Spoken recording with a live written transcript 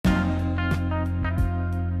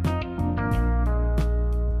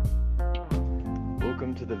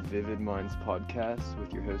the Vivid Minds podcast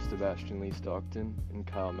with your host Sebastian Lee Stockton and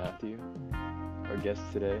Kyle Matthew. Our guest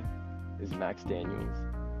today is Max Daniels,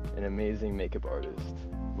 an amazing makeup artist.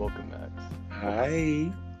 Welcome, Max.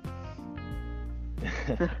 Hi.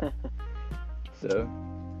 So,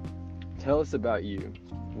 tell us about you.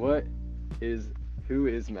 Who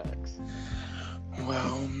is Max?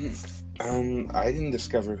 Well, I didn't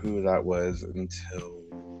discover who that was until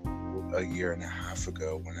a year and a half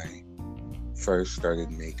ago when I first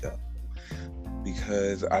started makeup,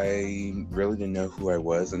 because I really didn't know who I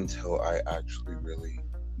was until I actually really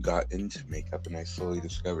got into makeup and I slowly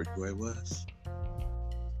discovered who I was.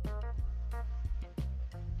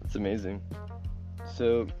 That's amazing.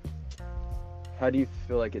 So, how do you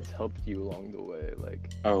feel like it's helped you along the way?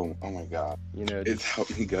 Like, oh my God. It's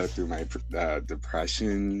helped me go through my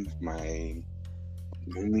depression, my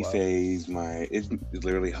lonely phase, it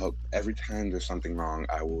literally helped. Every time there's something wrong,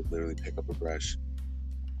 I will literally pick up a brush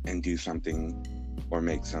and do something or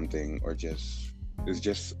make something, or it's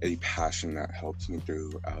just a passion that helps me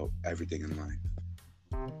throughout everything in life.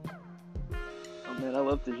 Oh man, I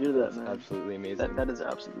love to hear that, man. Absolutely amazing. That is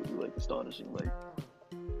absolutely astonishing.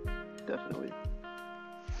 Definitely.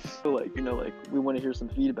 So we want to hear some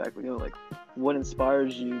feedback. What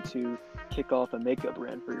inspires you to kick off a makeup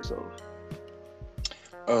brand for yourself?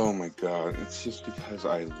 Oh my God, it's just because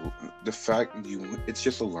it's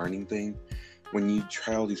just a learning thing. When you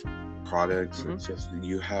try all these products, It's just,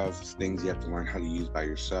 you have things you have to learn how to use by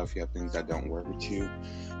yourself. You have things that don't work with you.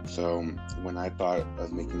 So when I thought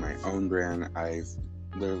of making my own brand, I've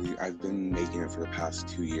been making it for the past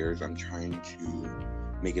 2 years. I'm trying to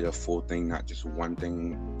make it a full thing, not just one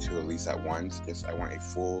thing to release at once. I want a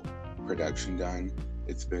full production done.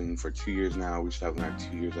 It's been for 2 years now. We still have another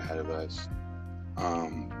 2 years ahead of us.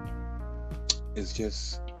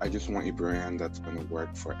 I just want a brand that's going to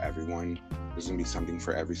work for everyone. There's going to be something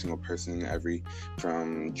for every single person,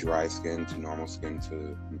 from dry skin to normal skin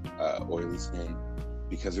to oily skin,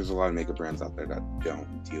 because there's a lot of makeup brands out there that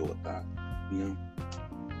don't deal with that, Yeah,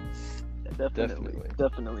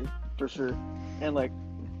 definitely, for sure. And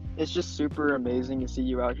it's just super amazing to see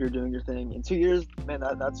you out here doing your thing. In 2 years, man,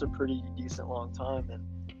 that's a pretty decent long time. And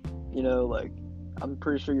I'm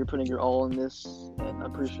pretty sure you're putting your all in this, and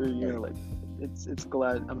I'm pretty sure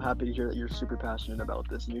I'm happy to hear that you're super passionate about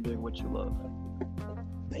this and you're doing what you love.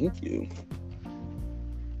 Thank you.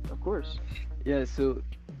 Of course. Yeah, so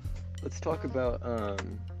let's talk about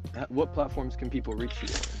what platforms can people reach you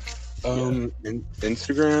on?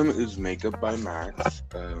 Instagram is Makeup by Max,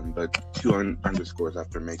 but 2 underscores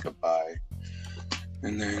after Makeup by,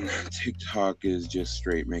 and then TikTok is just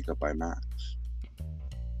straight Makeup by Max.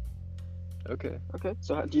 Okay.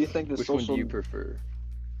 So do you think the Which one do you prefer?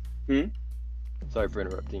 Sorry for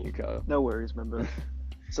interrupting you, Kyle. No worries, remember.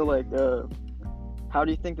 So how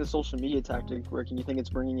do you think the social media tactic working? You think it's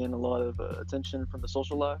bringing in a lot of attention from the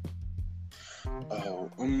social life?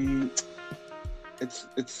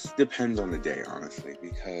 It depends on the day, honestly,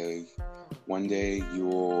 because one day you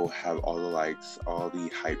will have all the likes, all the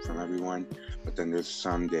hype from everyone, but then there's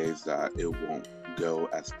some days that it won't go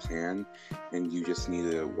as planned, and you just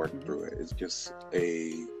need to work through it. It's just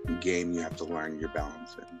a game you have to learn your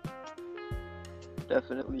balance in.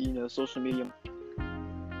 Definitely, social media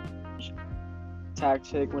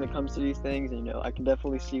tactic when it comes to these things. I can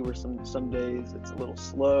definitely see where some days it's a little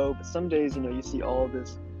slow, but some days, you see all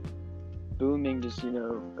this booming just,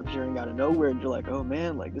 appearing out of nowhere, and you're like, oh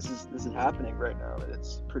man, this is happening right now.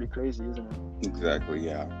 It's pretty crazy, isn't it? Exactly,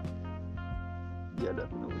 yeah. Yeah,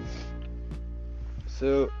 definitely.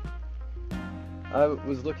 So, I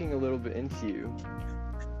was looking a little bit into you,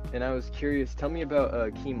 and I was curious. Tell me about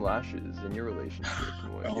Keem Lashes and your relationship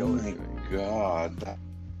and what y'all are doing. God,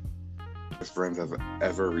 best friends have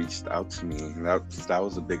ever reached out to me. That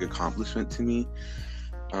was a big accomplishment to me.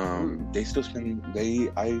 They still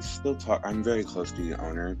I still talk. I'm very close to the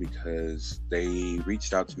owner because they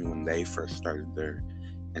reached out to me when they first started their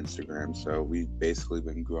Instagram. So we've basically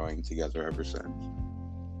been growing together ever since.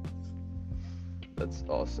 That's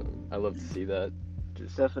awesome. I love to see that.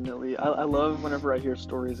 Definitely. I love whenever I hear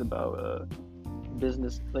stories about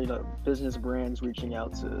business brands reaching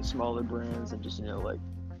out to smaller brands and just,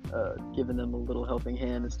 giving them a little helping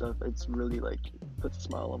hand and stuff. It's really puts a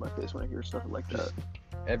smile on my face when I hear stuff like that.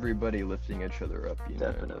 Everybody lifting each other up,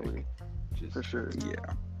 Definitely. For sure.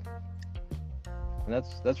 Yeah. And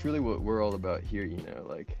that's really what we're all about here,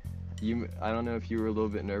 I don't know if you were a little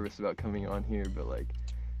bit nervous about coming on here, but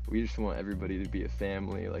we just want everybody to be a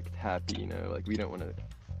family, happy, we don't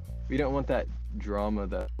want that drama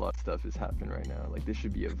that a lot of stuff is happening right now. This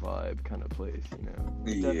should be a vibe kind of place,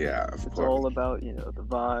 Yeah, of it's course. all about, the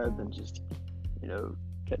vibe and just,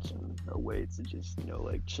 catching a way to just, you know,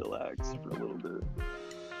 like chillax for a little bit.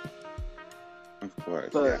 Of course.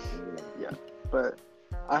 But yeah. but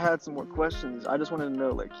I had some more questions. I just wanted to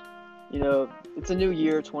know, like, you know, it's a new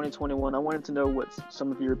year, 2021. I wanted to know what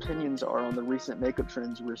some of your opinions are on the recent makeup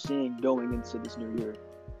trends we're seeing going into this new year.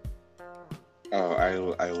 Oh,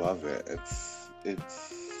 I love it. It's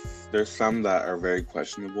there's some that are very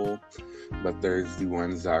questionable, but there's the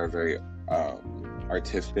ones that are very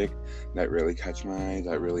artistic that really catch my eye,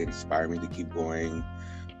 that really inspire me to keep going.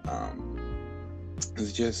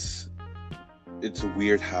 It's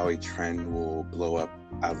weird how a trend will blow up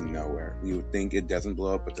out of nowhere. You would think it doesn't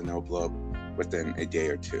blow up, but then it'll blow up within a day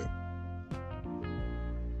or two.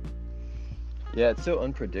 Yeah, it's so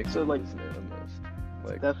unpredictable, So, like, isn't it, almost?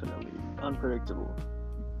 Like, Definitely unpredictable.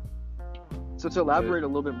 So to elaborate a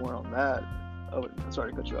little bit more on that, oh,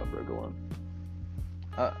 sorry to cut you off, bro. Go on.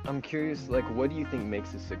 I'm curious, like, what do you think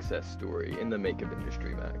makes a success story in the makeup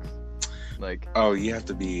industry, Max? Like, Oh, you have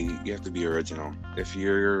to be original. If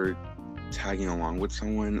you're tagging along with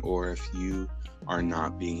someone, or if you are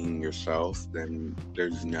not being yourself, then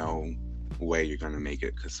there's no way you're gonna make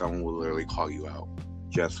it, because someone will literally call you out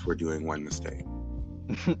just for doing one mistake.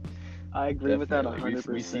 I agree with that definitely.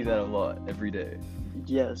 100%. We see that a lot every day.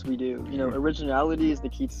 Yes, we do. You know, originality is the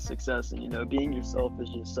key to success, and you know, being yourself is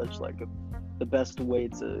just such like the best way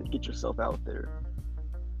to get yourself out there.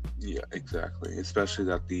 Yeah, exactly. Especially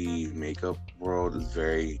that the makeup world is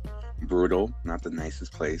very brutal, not the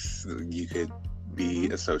nicest place you could be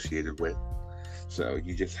associated with. So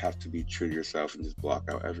you just have to be true to yourself and just block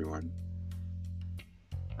out everyone.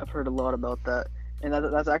 I've heard a lot about that, and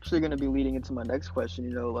that's actually going to be leading into my next question.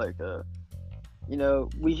 You know, like, you know,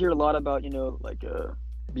 we hear a lot about, you know, like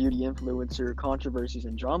beauty influencer controversies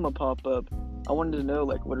and drama pop up. I wanted to know,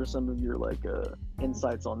 like, what are some of your like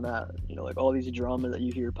insights on that? You know, like all these drama that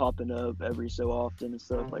you hear popping up every so often and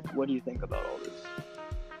stuff. Like, what do you think about all this?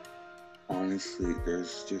 Honestly,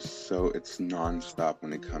 it's non-stop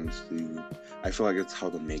when it comes to, I feel like it's how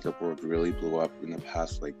the makeup world really blew up in the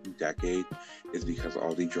past like decade, is because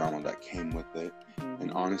all the drama that came with it.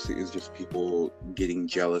 And honestly, it's just people getting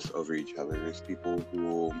jealous over each other. There's people who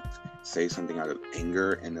will say something out of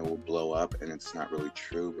anger and it will blow up, and it's not really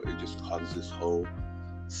true, but it just causes this whole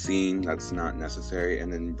scene that's not necessary,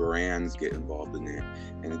 and then brands get involved in it,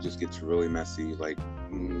 and it just gets really messy. Like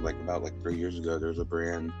about 3 years ago, there was a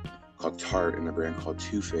brand called Tarte and a brand called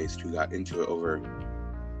Too Faced who got into it over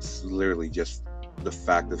literally just the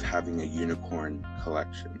fact of having a unicorn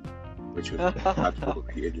collection, which was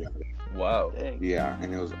absolutely idiotic. Wow. Dang. Yeah,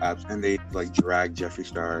 and it was and they like dragged Jeffree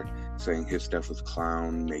Star saying his stuff was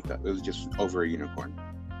clown makeup. It was just over a unicorn.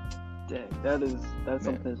 Dang, that's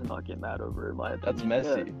something to not get mad over, in my opinion. That's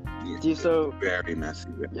messy. Yeah, Do you so? very messy.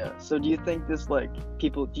 Yeah. So do you think this like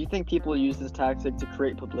people? Do you think people use this tactic to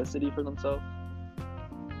create publicity for themselves?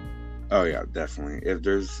 Oh yeah, definitely. If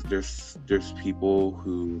there's people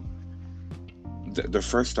who the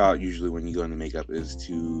first thought usually when you go into makeup is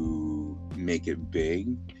to make it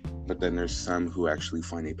big, but then there's some who actually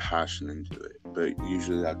find a passion into it. But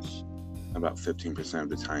usually that's about 15% of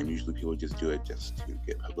the time. Usually people just do it just to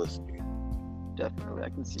get publicity. Definitely, I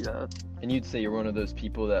can see that. And you'd say you're one of those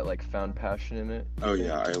people that like found passion in it? Oh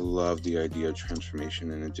yeah, I love the idea of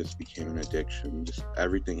transformation, and it just became an addiction. Just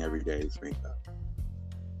everything every day is makeup.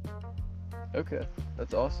 Okay,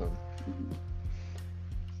 that's awesome.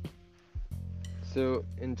 So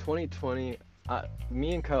in 2020,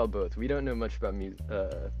 me and Kyle both, we don't know much about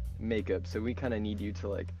makeup, so we kind of need you to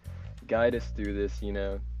like guide us through this, you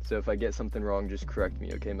know. So if I get something wrong, just correct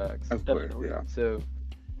me, okay, Max? Of course, Definitely. yeah. So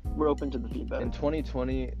We're open to the feedback. in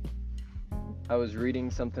 2020, I was reading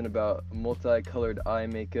something about multicolored eye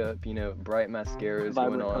makeup, you know, bright mascaras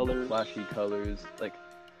going Vibrant on, colors. flashy colors, like,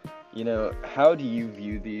 you know, how do you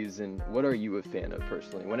view these, and what are you a fan of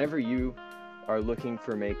personally? Whenever you are looking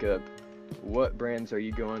for makeup, what brands are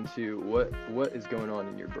you going to? What is going on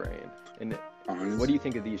in your brain? And Honestly, what do you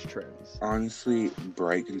think of these trends? Honestly,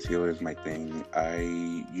 bright concealer is my thing.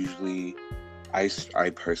 I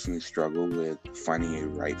personally struggle with finding a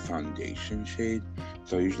right foundation shade,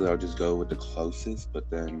 so usually I'll just go with the closest, but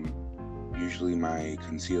then usually my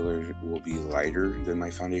concealer will be lighter than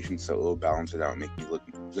my foundation, so it will balance it out and make me look.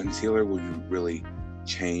 Concealer will really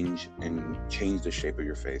change the shape of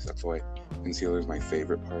your face. That's why concealer is my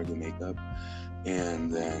favorite part of the makeup.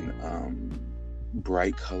 And then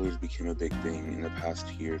bright colors became a big thing in the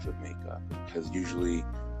past years of makeup, because usually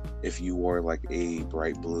if you wore like a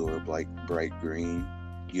bright blue or bright green,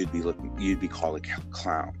 you'd be called a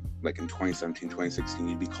clown. Like in 2017, 2016,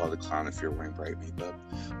 you'd be called a clown if you're wearing bright makeup.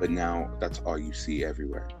 But now that's all you see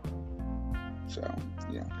everywhere. So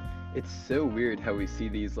yeah. it's so weird how we see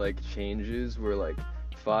these like changes where like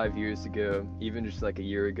 5 years ago, even just like a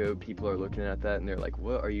year ago, people are looking at that and they're like,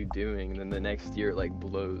 "What are you doing?" And then the next year it like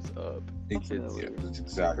blows up. It's, Definitely. that's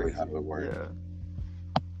exactly how crazy. it works.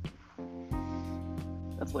 Yeah.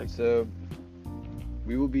 That's like So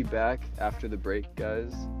we will be back after the break,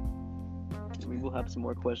 guys. we will have some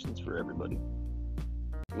more questions for everybody.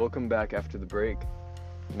 Welcome back after the break.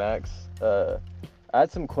 Max, I had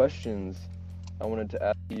some questions I wanted to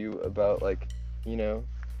ask you about, like, you know,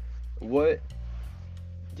 what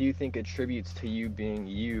do you think attributes to you being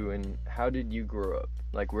you, and how did you grow up?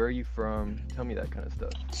 Like, where are you from? Tell me that kind of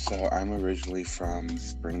stuff. So I'm originally from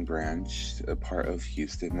Spring Branch, a part of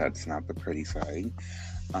Houston that's not the pretty side.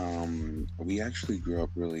 We actually grew up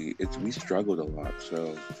we struggled a lot.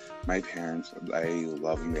 So my parents, I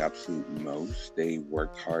love them the absolute most. They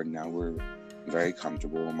worked hard. Now we're very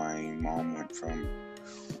comfortable. My mom went from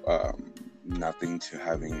nothing to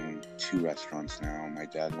having 2 restaurants now. My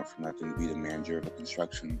dad went from nothing to be the manager of a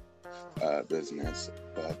construction business.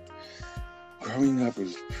 But growing up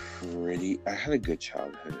was I had a good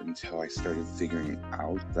childhood until I started figuring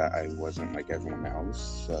out that I wasn't like everyone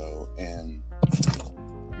else. And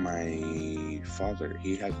my father,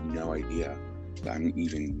 he has no idea that I'm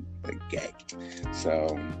even like gay.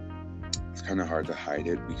 So it's kind of hard to hide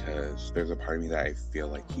it because there's a part of me that I feel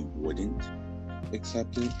like he wouldn't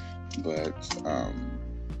accept it. But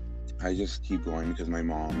I just keep going because my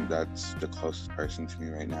mom, that's the closest person to me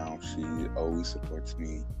right now. She always supports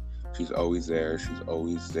me. She's always there. She's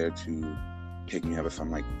always there to pick me up if I'm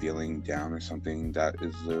like feeling down or something. That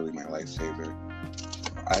is literally my lifesaver.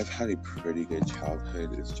 I've had a pretty good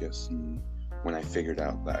childhood. It's just when I figured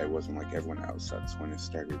out that I wasn't like everyone else, that's when it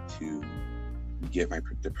started to get my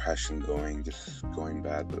depression going, just going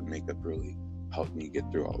bad. But makeup really helped me get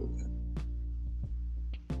through all of it.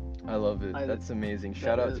 I love it. That's amazing.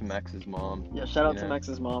 Shout out to Max's mom. Yeah, shout out to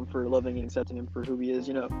Max's mom for loving and accepting him for who he is.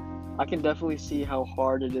 You know, I can definitely see how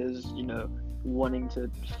hard it is, you know, wanting to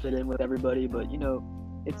fit in with everybody, but you know,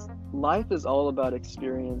 life is all about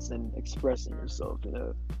experience and expressing yourself, you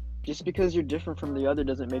know. Just because you're different from the other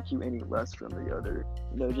doesn't make you any less from the other.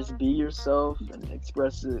 You know, just be yourself and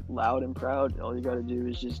express it loud and proud. All you gotta do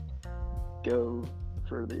is just go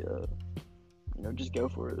for just go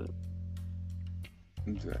for it.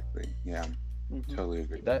 Exactly. Yeah. Mm-hmm. Totally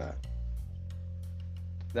agree with that.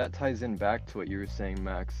 That ties in back to what you were saying,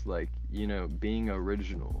 Max, like, you know, being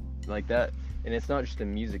original. Like that, and it's not just the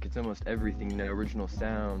music, it's almost everything, you know, original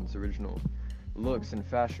sounds, original looks and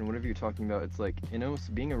fashion, whatever you're talking about. It's like, you know,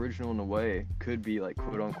 being original in a way could be like,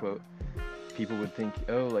 quote unquote, people would think,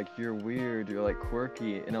 oh, like you're weird, you're like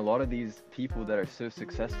quirky, and a lot of these people that are so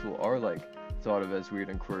successful are like thought of as weird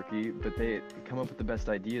and quirky, but they come up with the best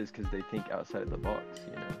ideas because they think outside of the box,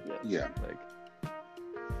 you know. Yeah. Like,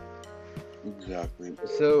 exactly.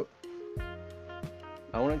 so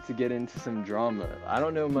I wanted to get into some drama. I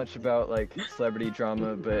don't know much about like celebrity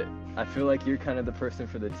drama, but I feel like you're kind of the person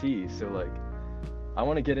for the tea. So like, I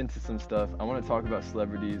want to get into some stuff. I want to talk about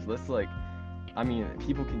celebrities. Let's like, I mean,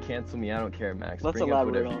 people can cancel me. I don't care, Max. Let's Bring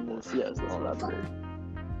elaborate up on whatever this. Yes, let's elaborate.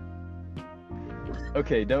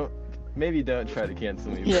 Okay, maybe don't try to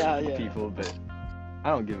cancel me, people, but I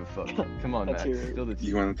don't give a fuck. Come on, Max. Spill the tea.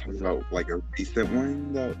 You want to talk about like a recent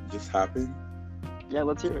one that just happened? Yeah,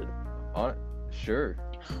 let's hear it. Sure.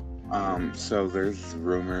 So there's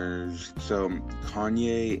rumors. So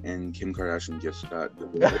Kanye and Kim Kardashian just got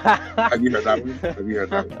divorced. Have you heard that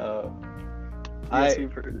one? Yes,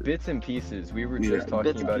 we've heard it. Bits and pieces. We were just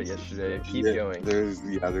talking about it yesterday. Keep going. There's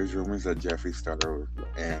rumors that Jeffree Star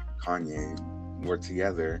and Kanye were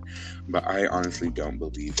together, but I honestly don't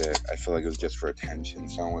believe it. I feel like it was just for attention.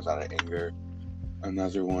 Someone was out of anger.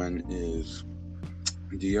 Another one is,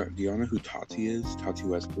 do y'all know who Tati is? Tati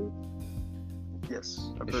Westbrook? Yes.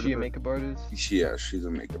 Is she a makeup artist? Yeah, she's a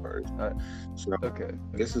makeup artist. Okay.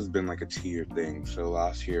 This has been like a 2-year thing. So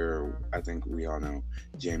last year, I think we all know,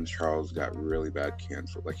 James Charles got really bad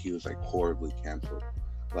canceled. Like he was like horribly canceled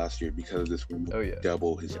last year because of this woman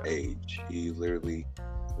double his age. He literally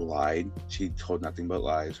lied. She told nothing but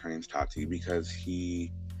lies. Her name's Tati because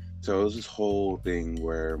so it was this whole thing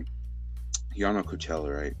where y'all know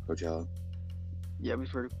Coachella, right? Coachella? Yeah, we've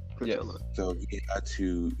heard of Coachella. Yes. So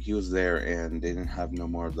he was there and they didn't have no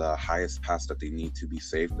more of the highest pass that they need to be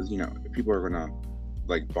safe because, you know, people are gonna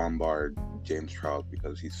like bombard James Charles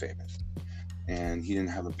because he's famous. And he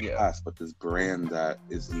didn't have a pass, but this brand that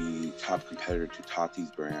is the top competitor to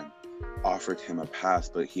Tati's brand offered him a pass,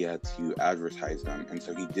 but he had to advertise them, and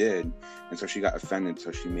so he did, and so she got offended,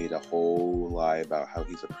 so she made a whole lie about how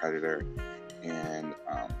he's a predator, and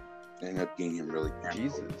ended up getting him really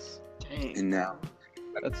canceled. Jesus. Dang. And now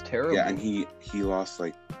That's terrible. Yeah, and he lost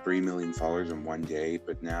like 3 million followers in one day,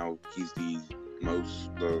 but now he's the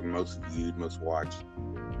most viewed, most watched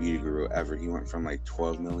beauty guru ever. He went from like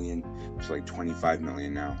 12 million to like 25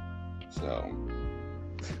 million now. So,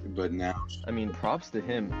 but now, I mean, props to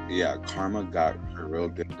him. yeah, Karma got her real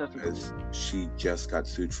good Definitely. because she just got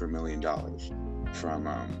sued for $1 million from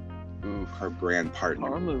Oof. her brand partner.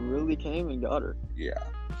 Karma really came and got her. Yeah,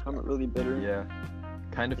 Karma really bit her. Yeah.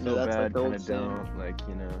 Kind of You know, feel that's like bad, the old kind of saying. don't. Like,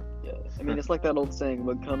 you know. Yeah. I mean, it's like that old saying: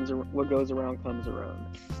 what goes around comes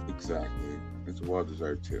around. exactly. It's well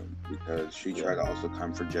deserved too, because she tried to also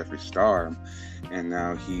come for Jeffree Star, and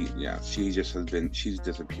now she's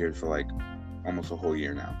disappeared for like almost a whole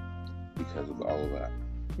year now because of all of that.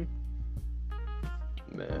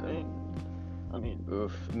 Man. I mean,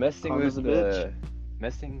 Oof. Messing Karma's with a bitch.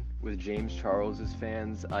 messing with James Charles's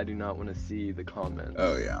fans, I do not want to see the comments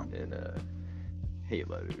Oh yeah. in hate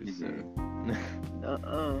letters.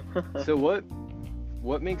 uh-uh. So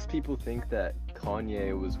what makes people think that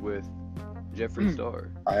Kanye was with Jeffree Star?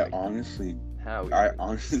 I Like, honestly how? I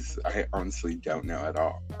honestly don't know at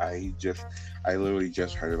all. I literally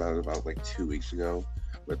just heard about it about like 2 weeks ago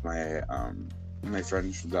with my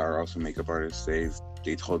friends that are also makeup artists.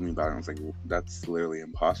 They told me about it, and I was like, well, that's literally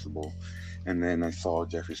impossible. And then I saw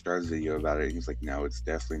Jeffree Star's video about it, and he's like, no, it's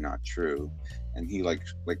definitely not true. And he like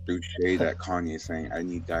threw shade at Kanye, saying, I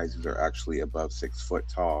need guys who are actually above 6 foot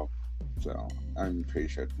tall. So I'm pretty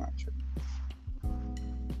sure it's not true.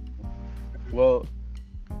 Well,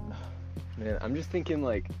 man, I'm just thinking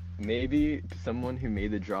like maybe someone who made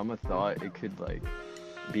the drama thought it could like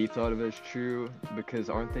be thought of as true, because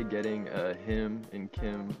aren't they getting him and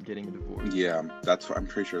Kim getting a divorce? Yeah, I'm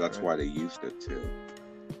pretty sure that's why they used it too.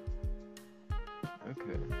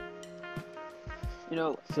 Okay. You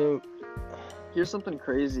know, So here's something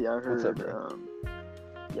crazy I heard. What's up, bro?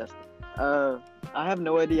 Yes. I have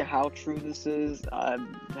no idea how true this is. I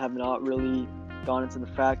have not really gone into the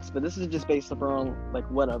facts, but this is just based upon like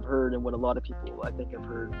what I've heard and what a lot of people I think have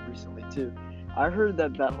heard recently too. I heard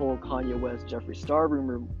that whole Kanye West Jeffree Star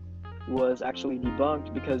rumor was actually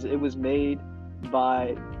debunked because it was made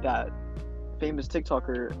by that famous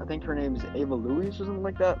TikToker. I think her name is Ava Louise or something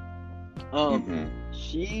like that. Mhm.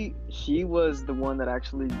 She was the one that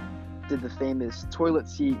actually did the famous toilet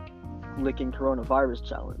seat licking coronavirus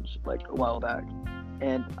challenge like a while back,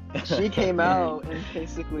 and she came out and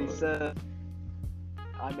basically said,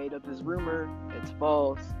 I made up this rumor, it's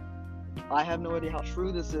false. I have no idea how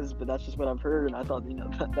true this is, but that's just what I've heard, and I thought, you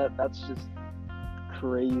know, that's just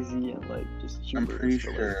crazy and like just I'm humorous. pretty to,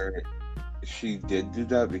 like, sure she did do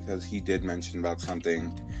that because he did mention about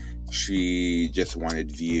something. She just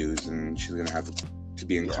wanted views, and she's gonna have to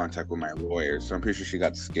be in contact with my lawyer. So I'm pretty sure she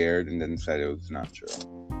got scared and then said it was not true.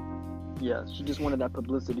 Yeah, she just wanted that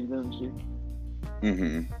publicity, didn't she?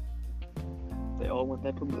 They all want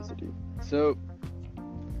that publicity. So,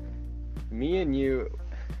 me and you,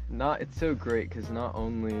 it's so great because not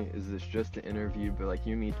only is this just an interview, but like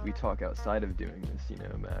you and me, we talk outside of doing this, you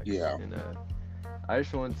know, Max. Yeah. And I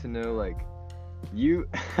just want to know, like, you,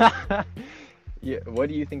 yeah, what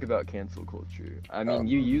do you think about cancel culture? I mean,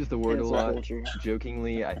 you use the word a Cancel lot culture.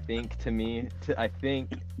 jokingly. I think to me,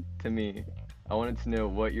 I wanted to know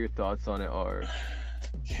what your thoughts on it are.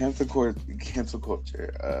 Cancel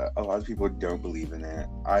culture. A lot of people don't believe in it.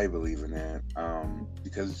 I believe in it.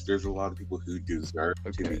 Because there's a lot of people who deserve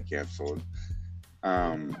to be canceled.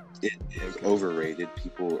 It is overrated.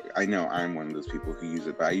 I know I'm one of those people who use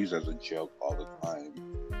it, but I use it as a joke all the time.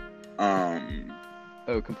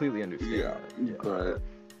 Completely understand that. Yeah. But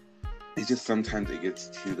it's just sometimes it gets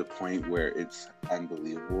to the point where it's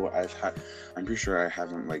unbelievable. I'm pretty sure I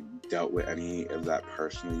haven't like dealt with any of that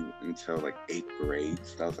personally until like 8th grade.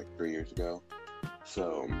 So that was like 3 years ago.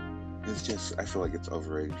 So it's just, I feel like it's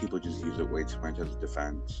overrated. People just use it way too much as a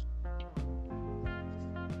defense.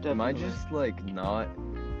 Am I just like not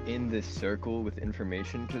in this circle with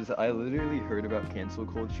information? Because I literally heard about cancel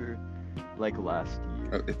culture like last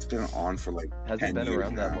year. It's been on for like Has 10 it been years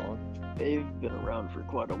around now. that long? They've been around for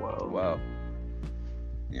quite a while. Wow.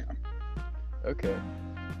 Yeah. Okay.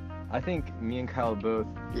 I think me and Kyle both.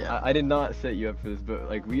 Yeah, I did not set you up for this, but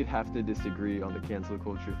like we'd have to disagree on the cancel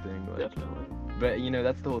culture thing. Like, definitely. but you know,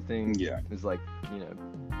 that's the whole thing. Yeah. Is like, you know,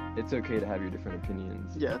 it's okay to have your different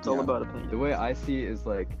opinions. Yeah, it's all Yeah. about opinion. The way I see it is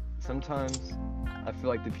like sometimes I feel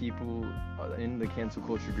like the people in the cancel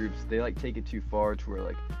culture groups, they like take it too far to where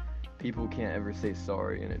like people can't ever say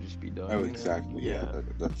sorry and it just be done. Oh, you know? exactly. Yeah.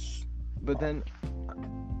 That's. But then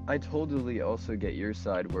I totally also get your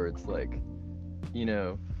side where it's like, you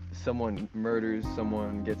know, someone murders,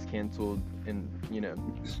 someone gets canceled, and, you know,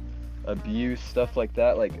 abuse, stuff like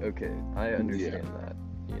that. Like, okay, I understand that.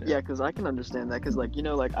 You know? Yeah, because I can understand that. Because, like, you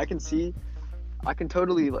know, like, I can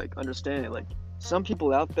totally, like, understand it. Like, some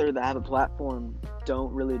people out there that have a platform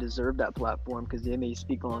don't really deserve that platform because they may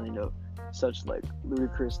speak on, you know, such, like,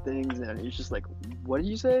 ludicrous things. And it's just like, what did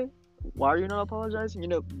you say? Why are you not apologizing? You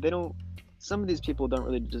know, some of these people don't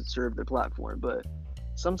really deserve their platform. But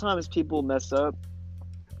sometimes people mess up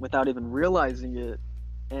without even realizing it.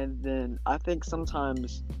 And then I think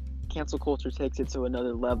sometimes cancel culture takes it to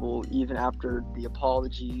another level, even after the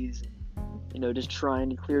apologies, you know, just trying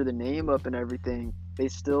to clear the name up and everything. They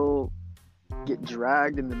still get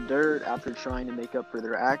dragged in the dirt after trying to make up for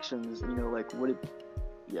their actions. You know, like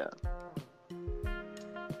yeah,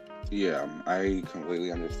 Yeah, I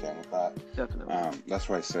completely understand with that. definitely. That's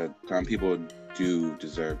why I said some people do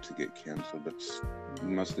deserve to get canceled, but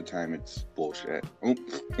most of the time it's bullshit. I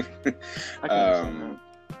can understand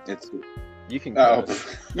It's You can oh,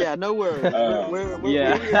 cuss. Yeah, no worries. We're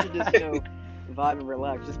Yeah. here to just, you know, vibe and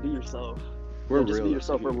relax. Just be yourself. We're Just real. be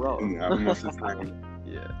yourself. We're raw. most of the time,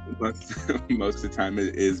 Yeah. most of the time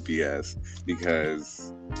it is BS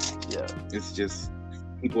because Yeah. it's just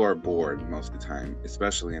people are bored most of the time,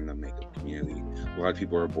 especially in the makeup community. A lot of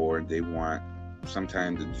people are bored. They want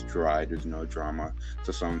sometimes it's dry. There's no drama,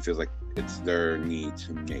 so someone feels like it's their need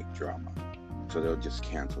to make drama. So they'll just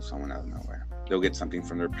cancel someone out of nowhere. They'll get something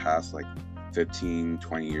from their past, like 15,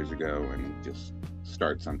 20 years ago, and just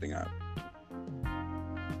start something up.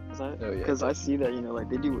 Because I see that, you know, like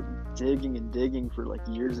they do digging and digging for like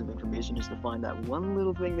years of information just to find that one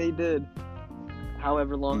little thing they did,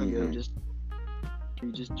 however long ago,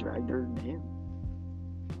 you just dragged their name.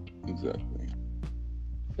 Exactly.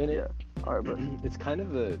 And Yeah. All right, but it's kind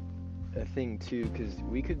of a thing too, because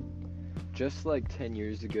we could, just like 10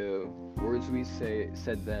 years ago, words we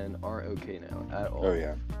said then aren't okay now at all. Oh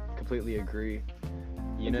yeah. Completely agree.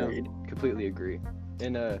 You Agreed. know, completely agree.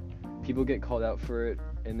 And people get called out for it,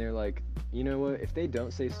 and they're like, you know what? If they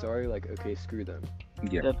don't say sorry, like, okay, screw them.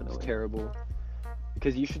 Yeah. definitely. It's terrible.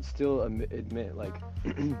 Because you should still admit, like,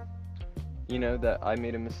 you know, that I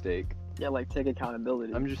made a mistake. Yeah, like take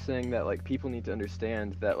accountability. I'm just saying that, like, people need to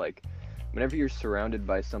understand that, like, whenever you're surrounded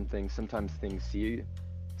by something, sometimes things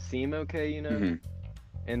seem okay, you know? Mm-hmm.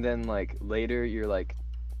 And then, like, later you're like,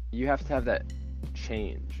 you have to have that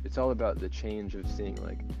change. It's all about the change of seeing,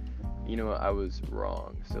 like, you know what, I was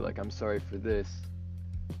wrong. So, like, I'm sorry for this.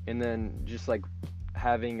 And then just, like,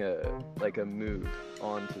 having a move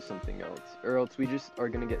on to something else. Or else we just are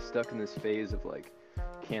going to get stuck in this phase of, like,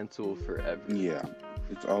 cancel forever. Yeah.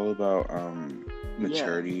 It's all about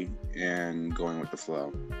maturity and going with the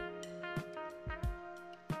flow.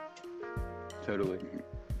 Totally.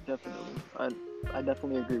 Definitely. I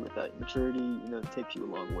definitely agree with that. Maturity, you know, takes you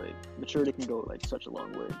a long way. Maturity can go like such a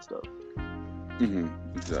long way and stuff.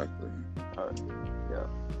 Exactly. Yeah.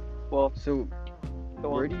 Well, So, go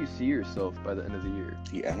where on. do you see yourself by the end of the year?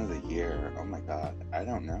 The end of the year. Oh my God. I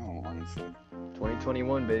don't know, honestly.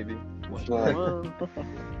 2021, baby. Well,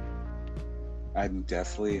 I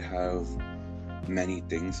definitely have many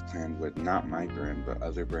things planned with not my brand, but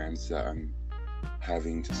other brands that I'm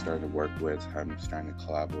having to start to work with. I'm starting to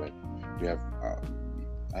collab with. We have,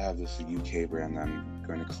 I have this UK brand that I'm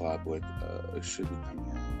going to collab with. It should be coming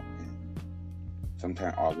out in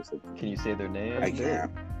sometime August. Can you say their name? I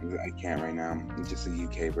can't right now. It's just a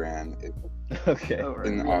UK brand. Okay. Oh, right,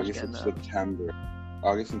 In we August understand and that. September.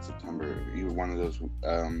 August and September, either one of those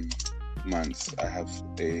months, I have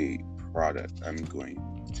a product I'm going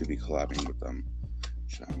to be collabing with them.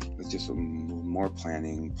 So it's just more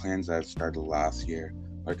plans I've started last year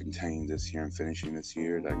are continuing this year and finishing this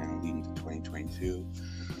year that are going to lead into 2022.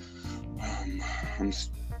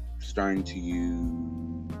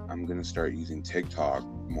 I'm going to start using TikTok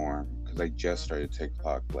more because I just started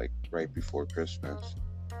TikTok like right before Christmas.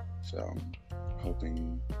 So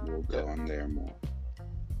hoping we'll go on there more.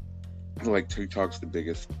 Like TikTok's the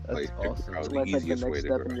biggest, That's like awesome. the So that's like the easiest way next to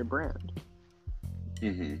step grow. in your brand.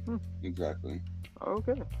 Exactly.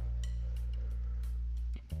 Okay.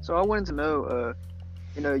 So I wanted to know,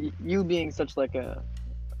 you know, you being such like a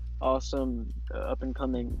awesome up and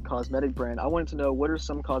coming cosmetic brand, I wanted to know what are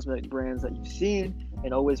some cosmetic brands that you've seen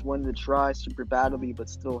and always wanted to try super badly but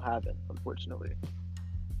still haven't, unfortunately.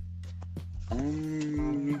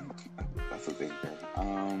 That's a big thing.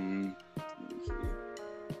 Let me see.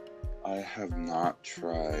 I have not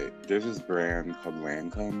tried. There's this brand called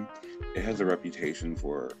Lancome. It has a reputation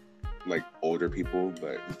for like older people,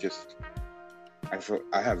 but it's just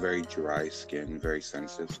I have very dry skin, very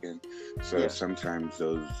sensitive skin. So Yeah. sometimes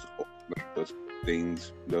those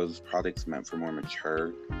products meant for more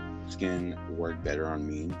mature skin work better on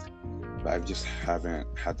me. but I just haven't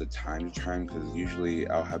had the time to try them because usually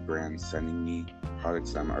I'll have brands sending me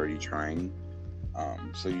products that I'm already trying.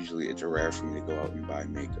 So usually it's rare for me to go out and buy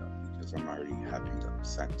makeup because I'm already having them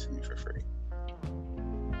sent to me for free.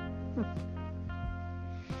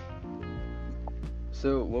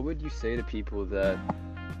 So what would you say to people that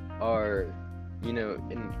are, you know,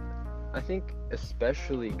 in, I think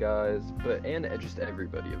especially guys, but and just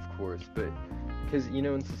everybody, of course, but because, you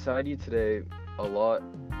know, in society today, a lot,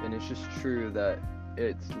 and it's just true that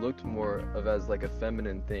it's looked more of as like a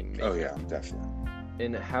feminine thing. Oh yeah, definitely.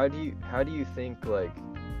 And how do you think like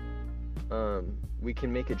we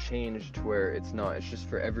can make a change to where it's not, it's just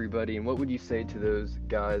for everybody? And what would you say to those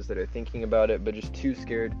guys that are thinking about it but just too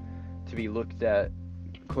scared to be looked at,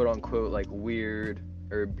 quote unquote, like weird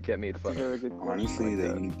or get made fun of? Honestly,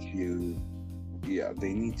 they need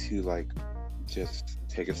to like just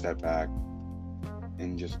take a step back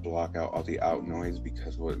and just block out all the out noise,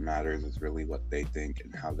 because what matters is really what they think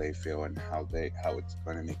and how they feel and how it's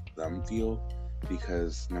going to make them feel.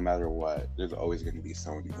 Because no matter what, there's always going to be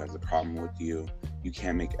someone who has a problem with you. You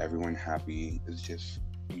can't make everyone happy. You just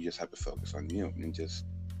have to focus on you and just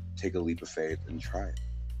take a leap of faith and try it.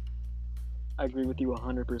 I agree with you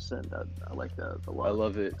 100%. I like that a lot. I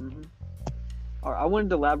love it. Mm-hmm. All right, I wanted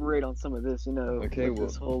to elaborate on some of this, you know,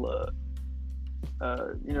 this whole,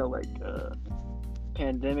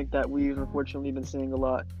 pandemic that we've unfortunately been seeing a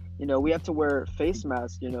lot. You know, we have to wear face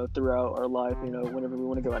masks, you know, throughout our life, you know, whenever we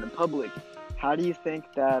want to go out in public. How do you think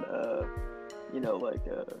that,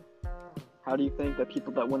 how do you think that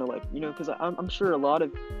people that want to, like, you know, because I'm sure a lot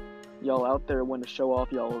of y'all out there want to show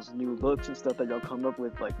off y'all's new looks and stuff that y'all come up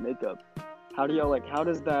with, like makeup. How do y'all, like, how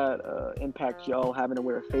does that impact y'all having to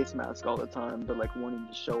wear a face mask all the time, but like wanting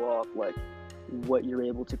to show off like what you're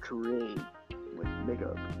able to create with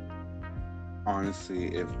makeup?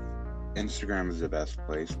 Honestly, if Instagram is the best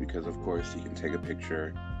place, because of course you can take a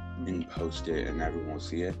picture and post it and everyone will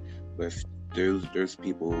see it. But if there's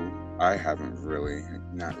people, I haven't really,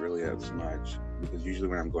 not really as much, because usually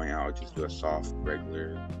when I'm going out, I just do a soft,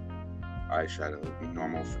 regular eyeshadow,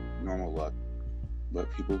 normal look.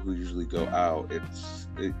 But people who usually go out, it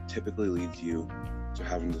typically leads you to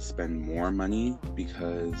having to spend more money,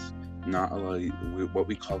 because not a lot of what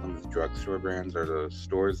we call them as drugstore brands are the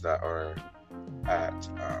stores that are at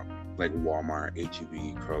like Walmart,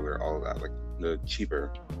 H-E-B, Kroger, all of that. Like the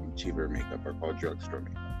cheaper makeup are called drugstore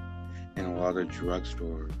makeup. And a lot of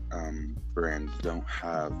drugstore brands don't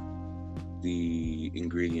have the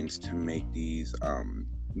ingredients to make these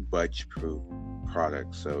budge-proof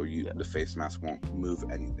products, so the face mask won't move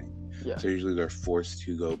anything. Yeah. So usually they're forced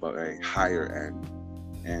to go by a higher end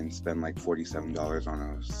and spend like $47 on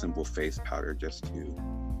a simple face powder just to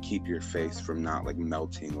keep your face from not like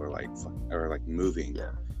melting or like moving.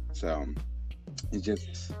 Yeah. So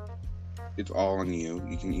it's all on you.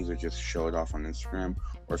 You can either just show it off on Instagram,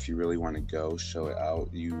 or if you really want to go show it out,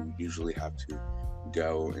 you usually have to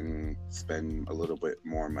go and spend a little bit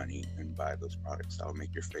more money and buy those products that will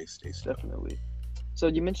make your face stay still. Definitely. So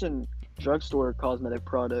you mentioned drugstore cosmetic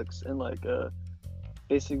products, and like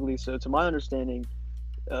basically, so to my understanding,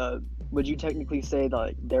 would you technically say that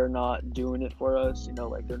like they're not doing it for us? You know,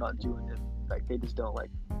 like they're not doing it, like they just don't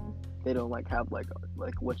have like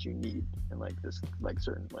what you need and like this like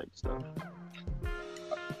certain like stuff.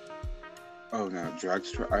 Oh no,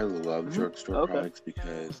 drugstore! I love drugstore products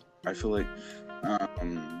because I feel like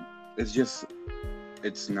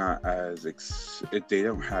it's not as they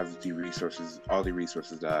don't have all the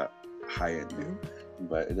resources that high end do.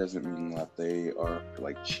 But it doesn't mean that they are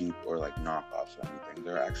like cheap or like knockoffs or anything.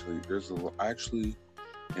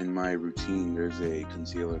 In my routine, there's a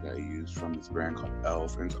concealer that I use from this brand called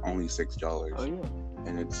Elf, and it's only $6. Oh yeah.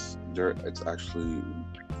 And it's actually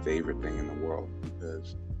my favorite thing in the world,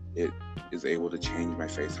 because it is able to change my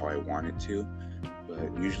face how I want it to.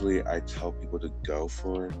 But usually I tell people to go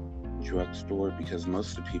for drugstore, because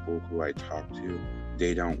most of the people who I talk to,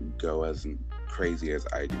 they don't go as crazy as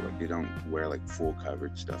I do. Like they don't wear like full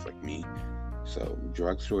coverage stuff like me. So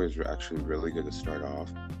drugstore is actually really good to start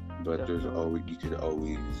off. But I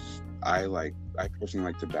personally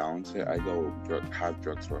like to balance it. I go half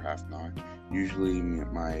drugstore, half not. Usually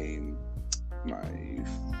my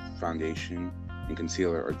foundation and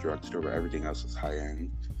concealer are drugstore, but everything else is high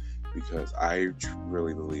end, because I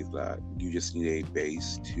really believe that you just need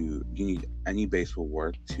any base will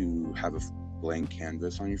work to have a blank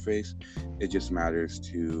canvas on your face. It just matters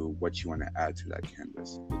to what you want to add to that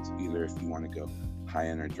canvas. It's either if you want to go high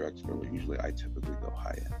end or drugstore, but usually I typically go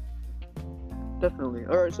high end. Definitely.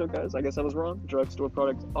 All right, so guys, I guess I was wrong. Drugstore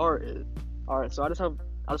products are it. All right, so I just want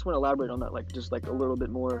to elaborate on that, like just like a little bit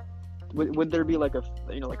more. would there be like a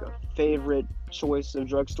like a favorite choice of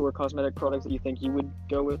drugstore cosmetic products that you think you would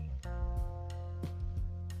go with?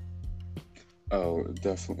 Oh,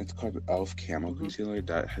 definitely. It's called Elf Camo Mm-hmm. Concealer.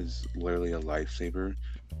 That has literally a lifesaver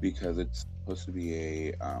because it's supposed to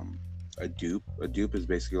be a dupe. A dupe is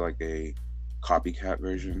basically like a copycat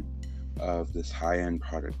version of this high-end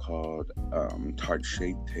product called Tarte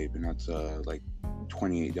Shape Tape, and that's a like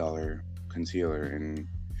 $28 concealer, and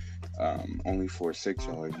only for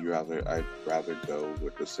 $6. I'd rather go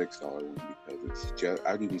with the $6 one because it's just,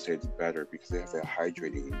 I'd even say it's better because they have a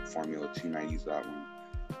hydrating formula too, and I use that one,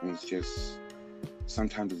 and it's just,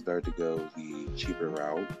 sometimes it's better to go the cheaper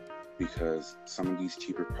route because some of these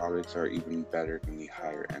cheaper products are even better than the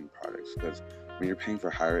higher end products, because when you're paying for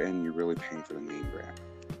higher end, you're really paying for the name brand.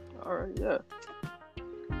 All right, yeah.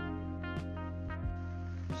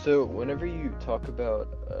 So whenever you talk about,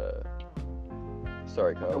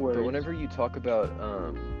 sorry, No Kyle, but worries. whenever you talk about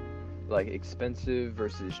like expensive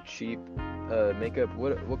versus cheap makeup,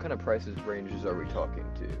 what kind of prices ranges are we talking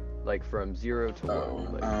to? Like from 0 to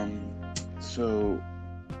what? Like, So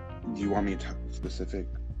do you want me to talk specific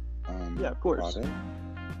Yeah, of course. product?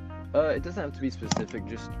 it doesn't have to be specific,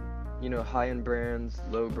 just high-end brands,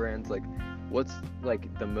 low brands, like what's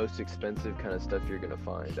like the most expensive kind of stuff you're gonna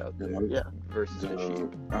find out The there most- Yeah. versus the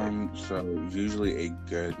cheap. So usually a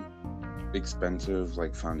good expensive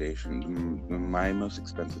like foundation. My most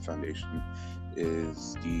expensive foundation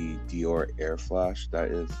is the Dior Air Flash.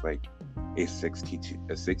 That is like a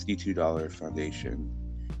 $62 foundation,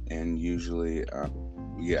 and usually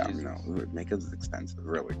yeah, Jesus. makeup's expensive,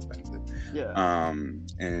 really expensive. Yeah.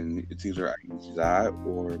 And it's either I use that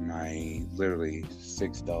or my literally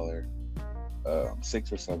 $6 or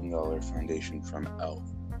 $7 foundation from Elf.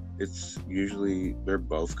 It's usually, they're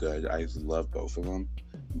both good. I love both of them,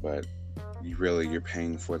 but you're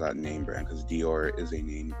paying for that name brand because Dior is a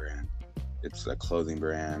name brand. It's a clothing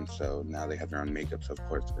brand, so now they have their own makeup, so of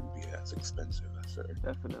course it's going to be as expensive as their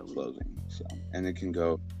Definitely. clothing. So, and it can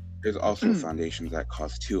go. There's also foundations that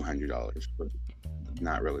cost $200, but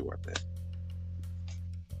not really worth it.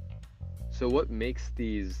 So what makes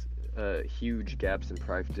these huge gaps in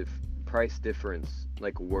price difference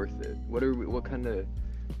like worth it? What kind of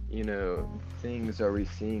things are we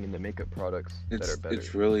seeing in the makeup products that are better?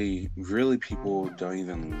 It's really people don't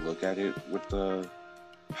even look at it with the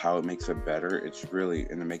how it makes it better. It's really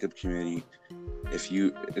in the makeup community.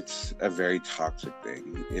 It's a very toxic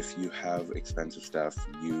thing. If you have expensive stuff,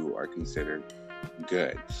 you are considered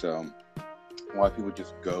good. So a lot of people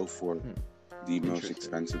just go for the most Interesting.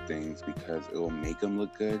 expensive things because it will make them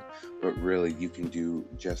look good, but really you can do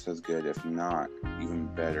just as good, if not even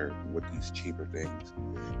better, with these cheaper things.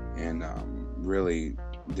 And really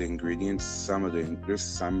the ingredients, there's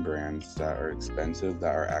some brands that are expensive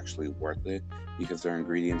that are actually worth it because their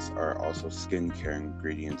ingredients are also skincare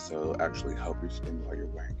ingredients, so it'll actually help your skin while you're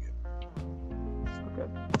wearing it. Okay.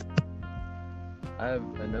 Uh, I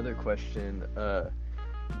have another question.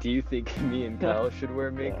 Do you think me and Kyle should wear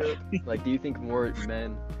makeup? Like, do you think more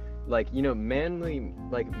men, like, manly,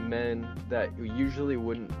 like men that usually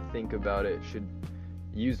wouldn't think about it should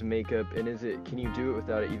use makeup? And can you do it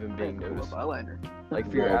without it even being Pull up noticed? eyeliner. Like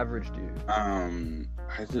for your Well, average dude. I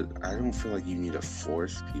don't feel like you need to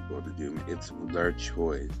force people to do it. It's their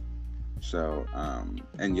choice. So,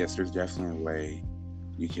 and yes, there's definitely a way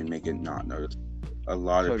you can make it not noticeable. A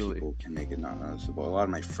lot of Totally. people can make it not noticeable. A lot of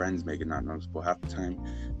my friends make it not noticeable. Half the time,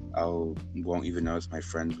 won't even notice my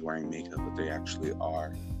friends wearing makeup, but they actually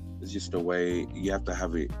are. It's just a way you have to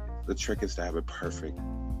have it. The trick is to have a perfect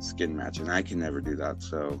skin match, and I can never do that.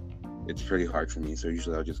 So it's pretty hard for me. So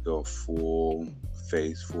usually I'll just go full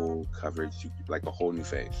face, full coverage, like a whole new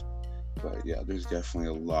face. But yeah, there's definitely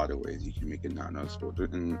a lot of ways you can make it not noticeable.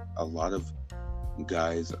 And a lot of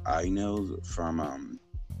guys I know from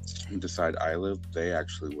the side I live, they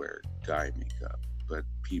actually wear guy makeup, but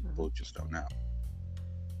people just don't know.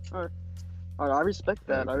 All right, I respect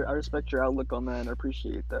that. I respect your outlook on that, and I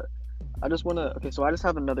appreciate that. I just want to. Okay, so I just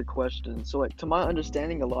have another question. So, like, to my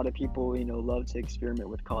understanding, a lot of people, love to experiment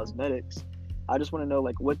with cosmetics. I just want to know,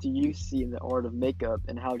 like, what do you see in the art of makeup,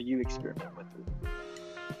 and how do you experiment with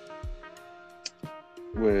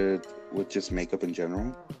it? With just makeup in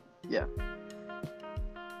general. Yeah.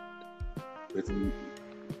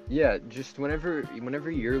 Yeah, just whenever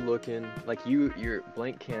you're looking, like you're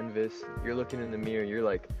blank canvas, you're looking in the mirror, you're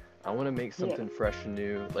like, I want to make something fresh and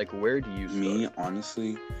new. Like, where do you start? Me,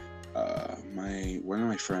 honestly, one of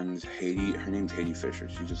my friends, Haiti, her name's Haiti Fisher.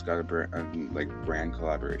 She just got a brand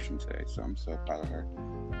collaboration today, so I'm so proud of her.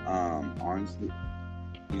 Honestly,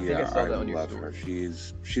 think I saw that on your love story. her.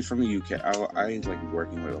 She's from the UK. I like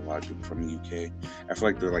working with a lot of people from the UK. I feel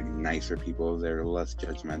like they're like nicer people. They're less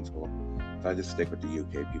judgmental. So I just stick with the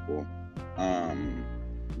UK people. I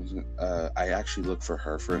actually look for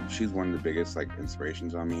her for. She's one of the biggest like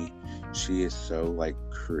inspirations on me. She is so like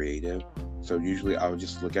creative. So usually I would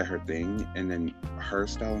just look at her thing, and then her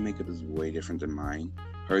style of makeup is way different than mine.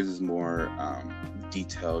 Hers is more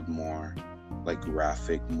detailed, more like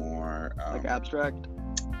graphic, more Like abstract.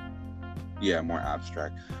 yeah, more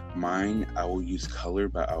abstract. Mine, I will use color,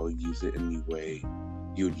 but I will use it in the way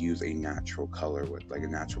you would use a natural color with, like a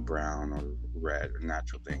natural brown or red or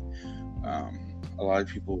natural thing. A lot of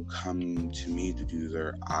people come to me to do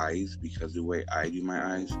their eyes because the way I do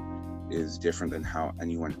my eyes is different than how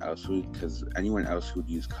anyone else would. Because anyone else who would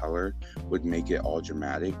use color would make it all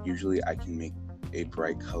dramatic. Usually, I can make a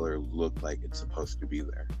bright color look like it's supposed to be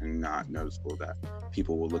there and not noticeable that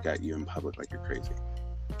people will look at you in public like you're crazy.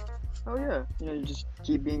 Oh yeah, you just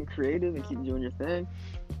keep being creative and keep doing your thing.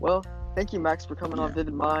 Well, thank you, Max, for coming on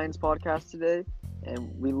Vivid Minds podcast today,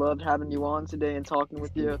 and we loved having you on today and talking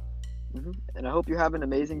with you. And I hope you have an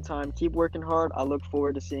amazing time. Keep working hard. I look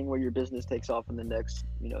forward to seeing where your business takes off in the next,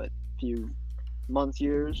 few months,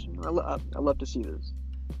 years. I love to see this.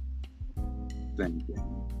 Thank you.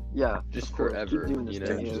 Yeah, Just of course. forever, Keep doing this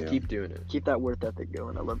thing. just keep doing it. Keep that work ethic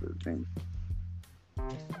going. I love it.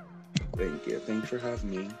 Thank you. Thanks for having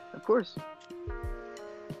me. Of course.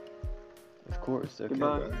 Of course. Okay.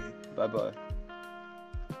 Goodbye. Bye. Bye-bye.